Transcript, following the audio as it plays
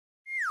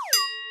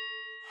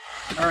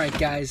Alright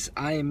guys,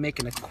 I am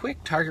making a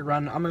quick Target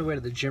run on my way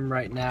to the gym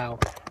right now.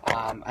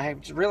 I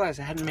realized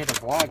I hadn't made a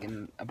vlog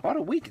in about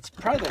a week. It's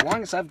probably the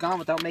longest I've gone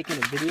without making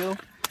a video,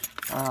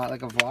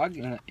 like a vlog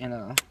in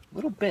a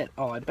little bit.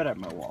 Oh, I better have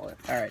my wallet.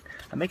 Alright,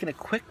 I'm making a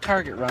quick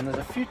Target run. There's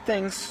a few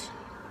things,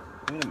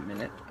 wait a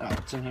minute, oh,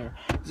 it's in here.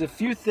 There's a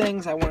few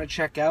things I want to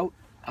check out.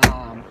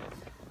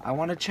 I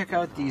want to check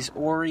out these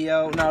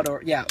Oreo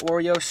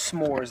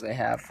s'mores they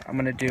have.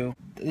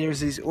 There's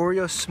these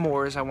Oreo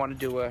s'mores I want to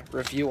do a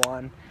review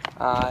on.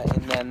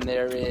 And then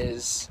there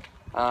is,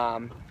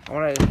 I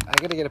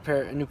gotta get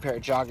a new pair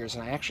of joggers,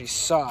 and I actually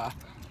saw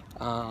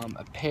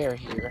a pair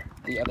here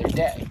the other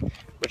day,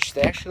 which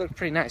they actually look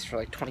pretty nice for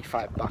like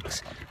 25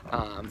 bucks.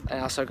 I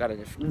also got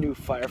a new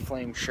Fire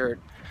Flame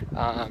shirt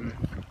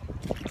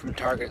from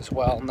Target as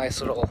well. Nice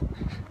little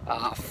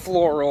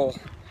floral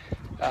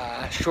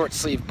short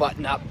sleeve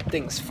button up,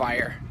 thing's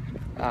fire.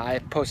 I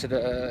posted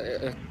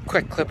a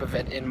quick clip of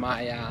it in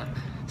my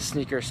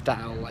sneaker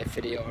style life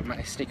video on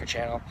my sneaker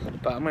channel,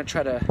 but I'm gonna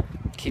try to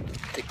keep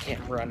the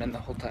camera running the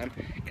whole time.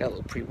 Got a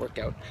little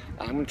pre-workout.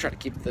 I'm gonna try to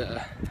keep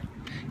the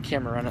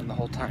camera running the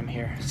whole time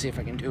here, see if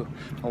I can do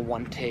a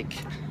one-take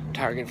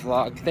Target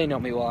vlog. They know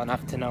me well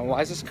enough to know,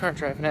 why is this car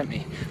driving at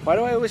me? Why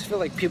do I always feel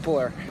like people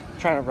are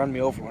trying to run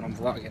me over when I'm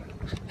vlogging?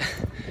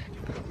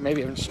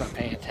 Maybe I'm just not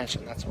paying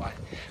attention, that's why.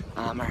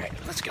 Alright,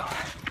 let's go.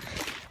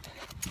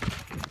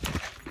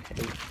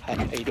 Hey, hi,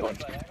 how you doing?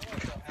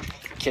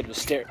 Kid was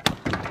staring.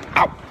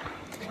 Ow!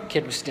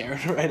 Kid was staring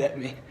right at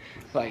me.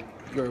 Like,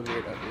 you're a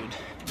weirdo, dude.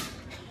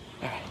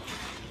 Alright.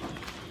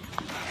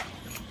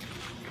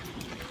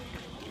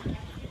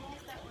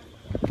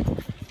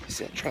 You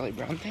see that Charlie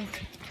Brown thing?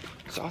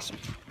 It's awesome.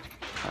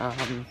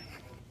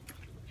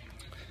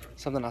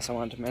 Something else I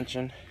wanted to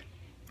mention.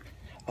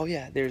 Oh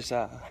yeah, there's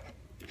a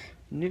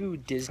new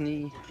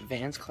Disney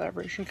Vans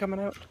collaboration coming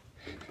out.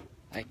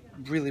 I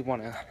really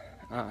want to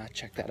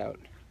check that out.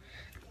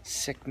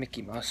 Sick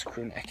Mickey Mouse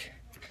crew neck.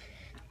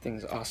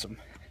 Thing's awesome.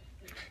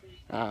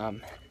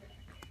 Alright,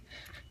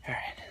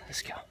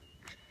 let's go.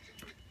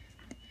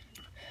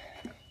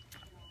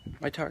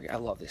 My Target, I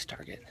love this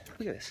Target.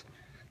 Look at this.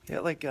 They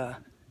got like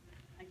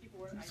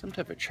some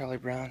type of Charlie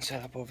Brown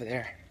setup over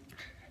there.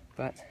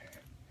 But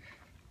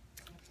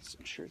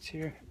some shirts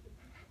here.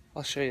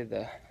 I'll show you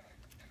the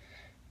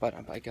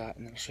button-up I got,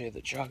 and then I'll show you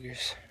the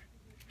joggers.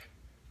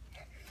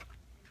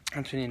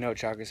 That's when you know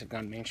joggers have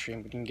gone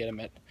mainstream. We can get them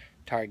at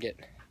Target.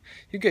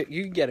 You could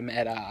get them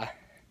at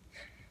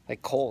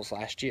like Kohl's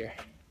last year.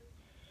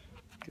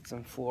 Get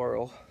some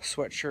floral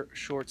sweatshirt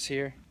shorts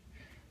here.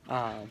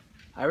 I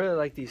really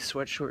like these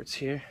sweatshorts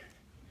here.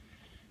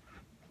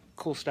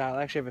 Cool style.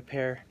 I actually have a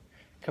pair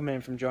coming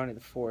in from Johnny the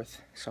 4th,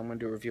 so I'm gonna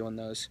do a review on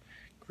those.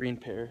 Green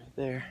pair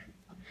there.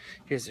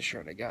 Here's the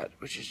shirt I got,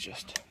 which is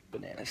just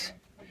bananas.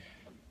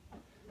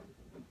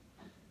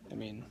 I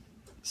mean,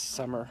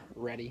 summer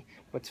ready.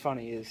 What's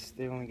funny is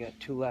they only got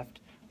 2 left.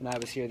 When I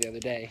was here the other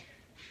day,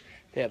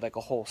 they had like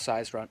a whole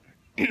size run.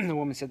 The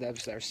woman said that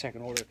was their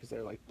second order because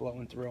they're like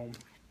blowing through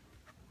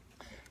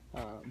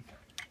them.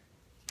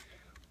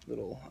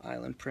 Little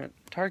island print.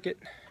 Target.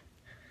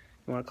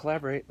 You want to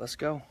collaborate? Let's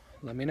go.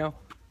 Let me know.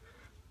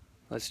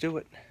 Let's do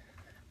it.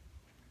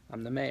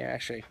 I'm the mayor.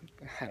 Actually,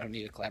 I don't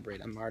need to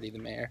collaborate. I'm already the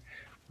mayor.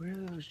 Where are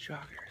those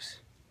joggers?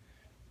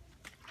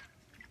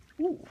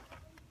 Ooh.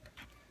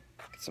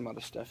 Get some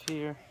other stuff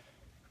here.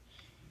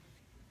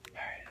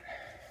 Alright.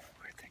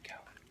 Where'd they go?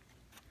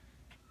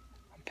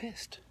 I'm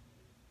pissed.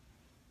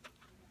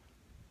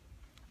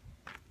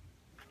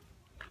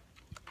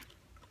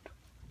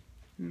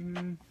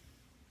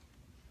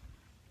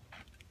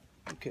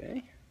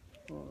 Okay.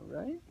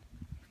 Alright.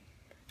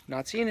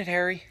 Not seeing it,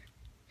 Harry.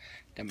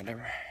 Dumb.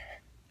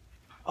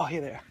 Oh,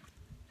 here they are.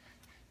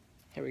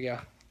 Here we go.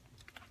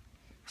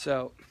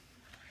 So,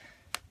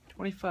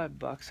 25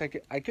 bucks.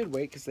 I could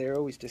wait because they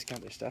always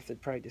discount their stuff.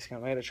 They'd probably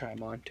discount. I gotta try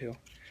them on too.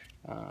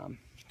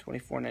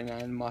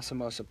 $24.99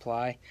 Massimo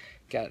Supply.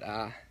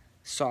 Got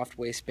soft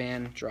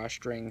waistband,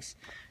 drawstrings,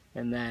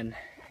 and then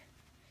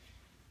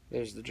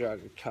there's the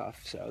jogger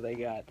cuff. So they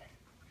got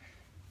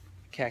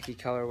khaki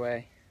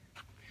colorway,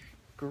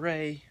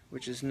 gray,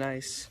 which is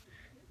nice.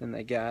 Then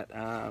they got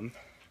a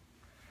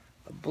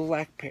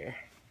black pair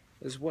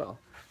as well.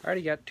 I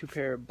already got 2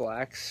 pair of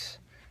blacks.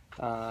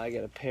 I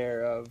got a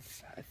pair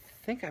of, I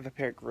think I have a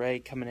pair of gray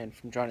coming in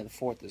from Johnny the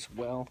 4th as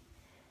well.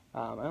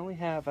 I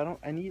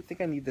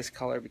think I need this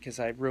color because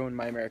I ruined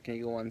my American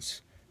Eagle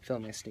ones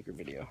filming a sneaker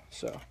video.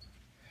 So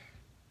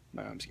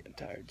my arm's getting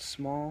tired.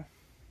 Small.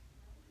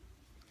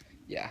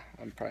 Yeah,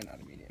 I'm probably not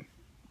a medium.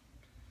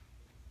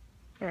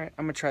 Alright,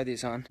 I'm gonna try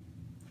these on.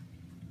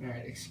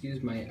 Alright,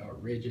 excuse my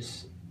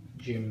outrageous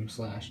gym /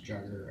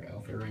 jogger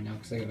outfit right now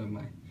because I got on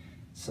my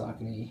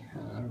Saucony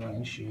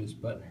running shoes,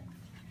 but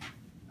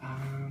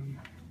a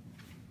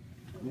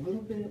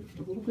little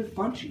bit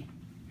bunchy.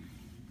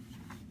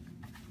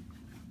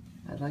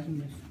 I'd like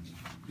them to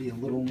be a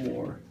little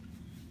more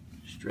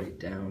straight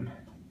down.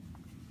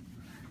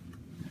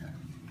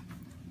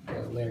 Got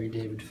a Larry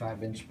David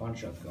 5-inch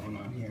bunch up going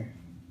on here.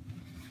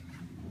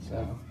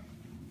 So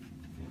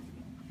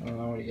I don't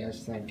know, what do you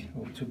guys think? A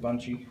little too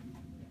bunchy?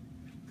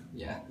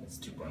 Yeah, that's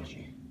too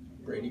bunchy.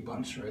 Brady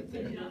bunch right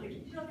there.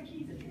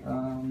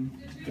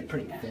 They're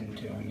pretty thin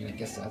too. I mean, I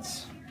guess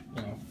that's,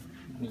 you know,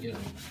 you get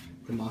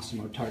the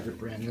Massimo Target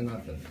brand. They're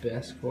not the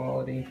best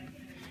quality,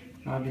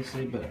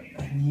 obviously, but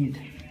I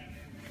need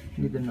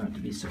them not to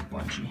be so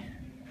bunchy.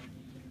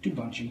 Too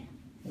bunchy,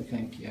 I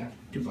think. Yeah,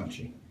 too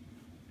bunchy.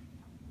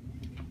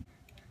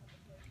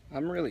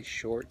 I'm really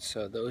short,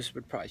 so those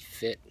would probably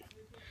fit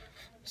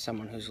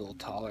someone who's a little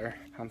taller.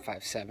 I'm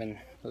 5'7".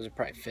 Those would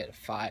probably fit a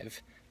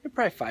 5. They're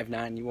probably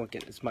 5'9". You won't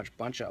get as much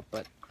bunch up,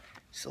 but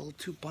it's a little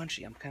too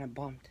bunchy. I'm kind of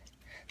bummed.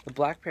 The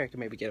black pair I can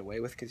maybe get away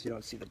with because you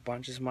don't see the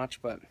bunch as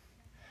much, but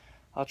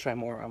I'll try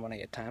more on when I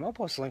get time. I'll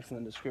post links in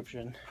the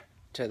description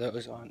to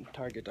those on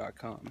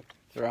Target.com.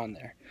 They're on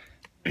there.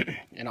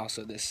 And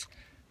also this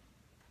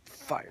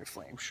Fire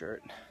Flame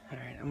shirt.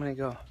 Alright, I'm gonna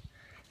go.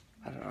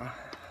 I don't know.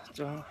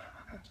 So,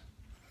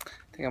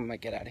 I think I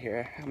might get out of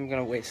here. I'm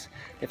gonna waste.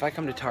 If I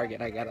come to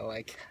Target, I gotta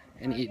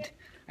I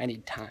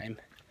need time.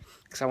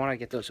 Because I want to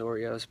get those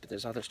Oreos, but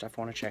there's other stuff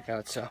I want to check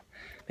out, so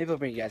maybe I'll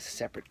bring you guys a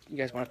separate. You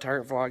guys want a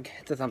Target vlog?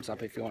 Hit the thumbs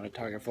up if you want a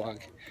Target vlog,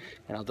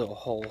 and I'll do a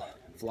whole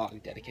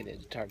vlog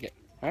dedicated to Target.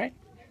 Alright?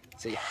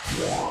 See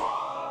ya.